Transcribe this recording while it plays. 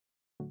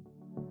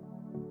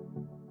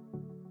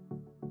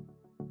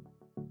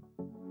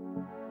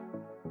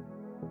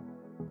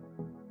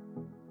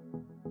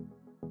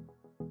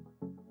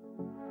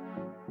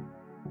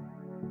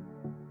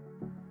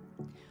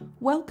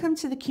Welcome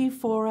to the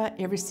Qufora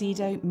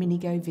IrriSedo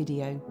MiniGo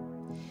video.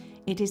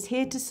 It is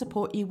here to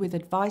support you with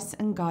advice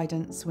and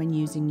guidance when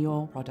using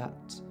your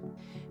product.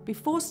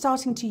 Before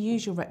starting to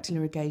use your rectal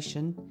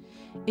irrigation,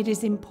 it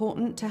is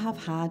important to have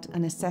had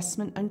an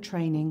assessment and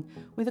training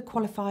with a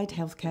qualified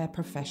healthcare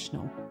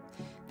professional.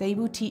 They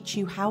will teach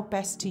you how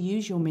best to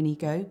use your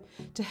MiniGo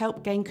to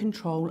help gain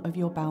control of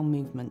your bowel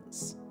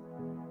movements.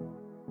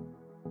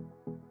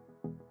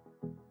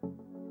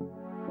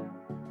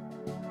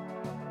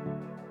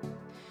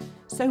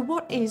 So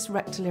what is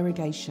rectal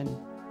irrigation?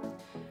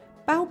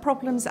 Bowel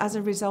problems as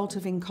a result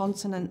of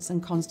incontinence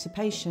and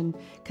constipation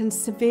can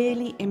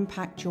severely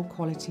impact your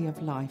quality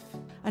of life.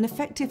 An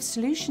effective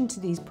solution to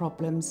these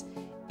problems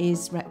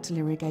is rectal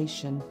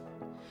irrigation.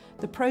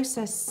 The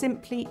process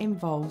simply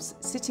involves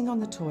sitting on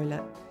the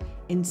toilet,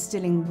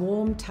 instilling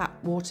warm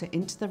tap water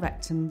into the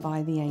rectum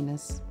via the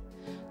anus.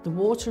 The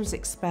water is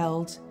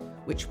expelled,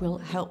 which will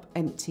help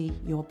empty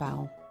your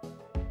bowel.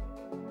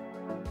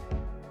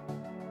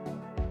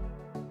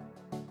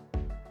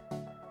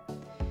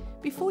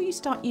 Before you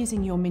start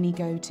using your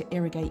MiniGo to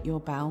irrigate your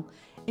bowel,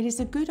 it is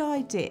a good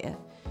idea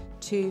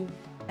to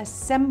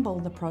assemble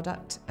the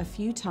product a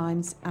few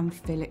times and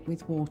fill it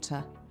with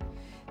water.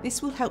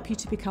 This will help you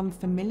to become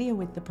familiar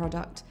with the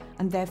product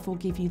and therefore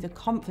give you the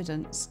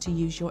confidence to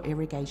use your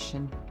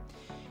irrigation.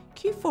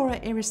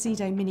 Qufora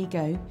IrriSedo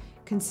MiniGo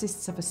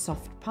consists of a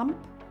soft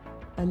pump,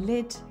 a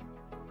lid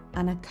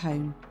and a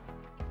cone.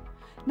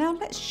 Now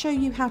let's show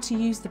you how to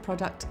use the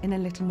product in a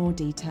little more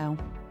detail.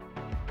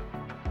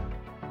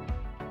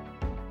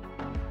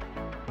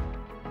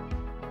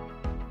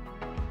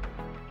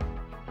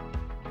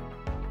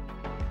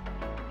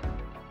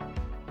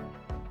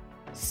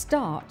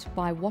 Start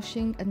by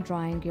washing and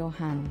drying your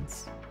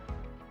hands.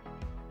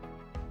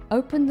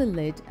 Open the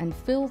lid and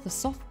fill the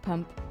soft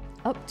pump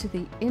up to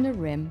the inner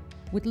rim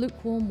with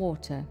lukewarm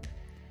water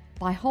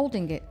by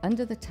holding it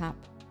under the tap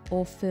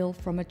or fill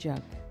from a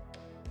jug.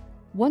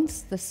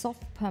 Once the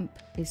soft pump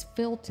is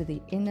filled to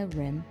the inner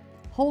rim,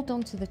 hold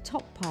on to the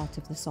top part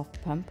of the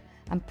soft pump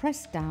and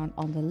press down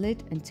on the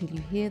lid until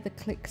you hear the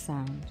click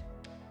sound.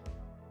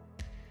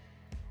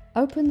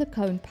 Open the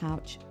cone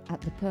pouch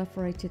at the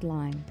perforated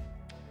line.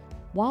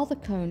 While the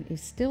cone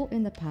is still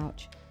in the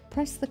pouch,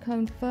 press the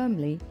cone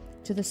firmly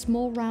to the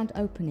small round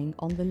opening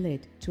on the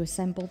lid to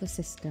assemble the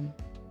system.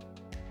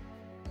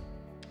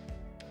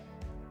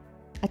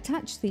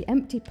 Attach the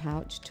empty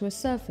pouch to a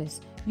surface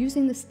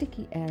using the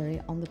sticky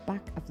area on the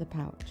back of the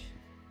pouch.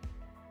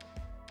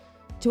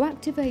 To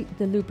activate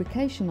the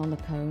lubrication on the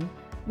cone,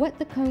 wet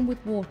the cone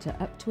with water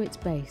up to its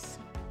base.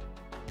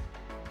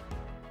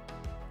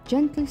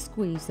 Gently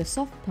squeeze the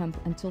soft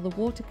pump until the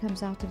water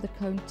comes out of the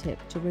cone tip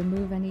to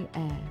remove any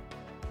air.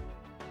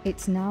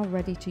 It's now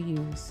ready to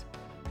use.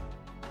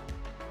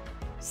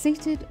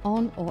 Seated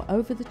on or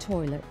over the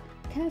toilet,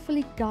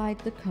 carefully guide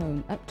the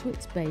cone up to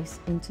its base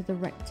into the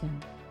rectum.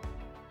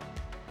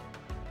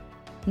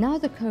 Now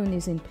the cone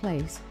is in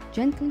place,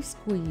 gently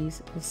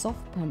squeeze the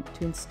soft pump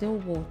to instill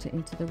water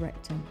into the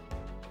rectum.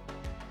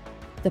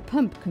 The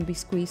pump can be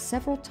squeezed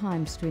several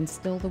times to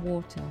instill the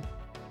water.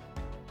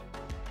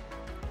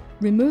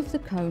 Remove the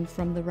cone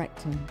from the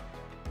rectum.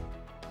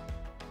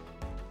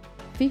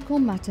 Fecal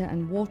matter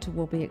and water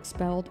will be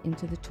expelled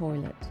into the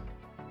toilet.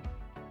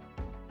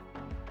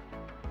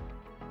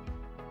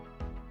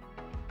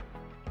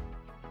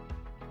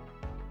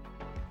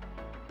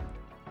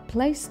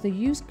 Place the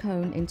used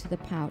cone into the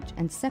pouch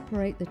and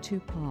separate the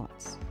two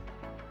parts.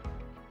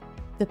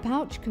 The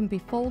pouch can be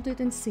folded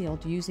and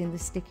sealed using the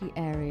sticky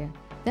area,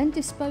 then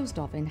disposed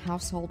of in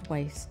household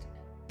waste.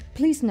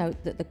 Please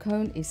note that the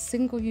cone is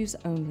single-use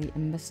only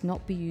and must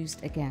not be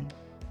used again.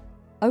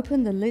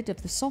 Open the lid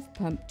of the soft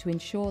pump to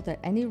ensure that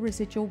any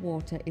residual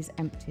water is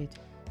emptied.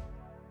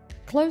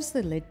 Close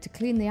the lid to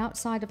clean the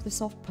outside of the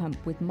soft pump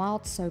with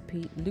mild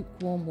soapy,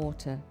 lukewarm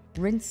water.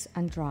 Rinse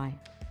and dry.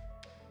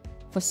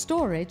 For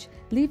storage,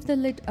 leave the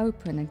lid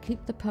open and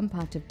keep the pump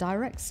out of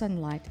direct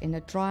sunlight in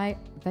a dry,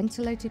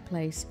 ventilated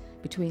place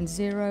between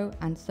 0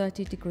 and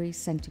 30 degrees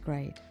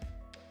centigrade.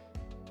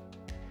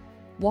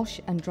 Wash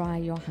and dry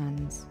your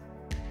hands.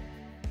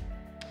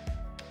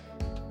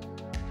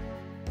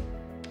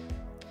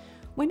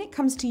 When it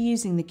comes to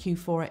using the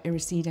Qufora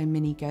IrriSedo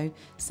MiniGo,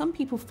 some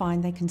people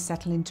find they can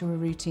settle into a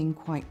routine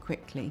quite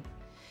quickly.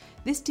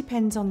 This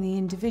depends on the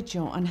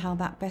individual and how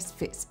that best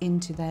fits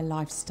into their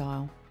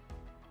lifestyle.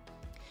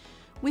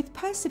 With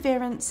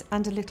perseverance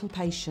and a little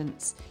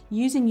patience,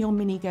 using your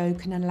MiniGo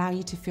can allow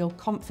you to feel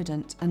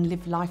confident and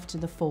live life to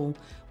the full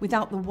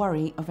without the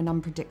worry of an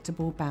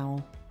unpredictable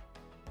bowel.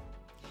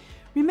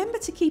 Remember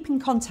to keep in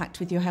contact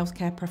with your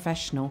healthcare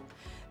professional.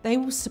 They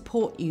will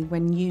support you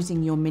when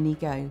using your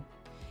MiniGo.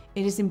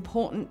 It is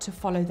important to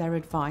follow their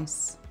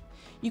advice.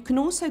 You can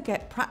also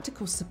get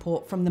practical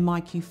support from the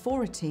My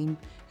Qufora team,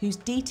 whose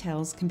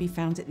details can be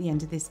found at the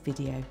end of this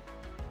video.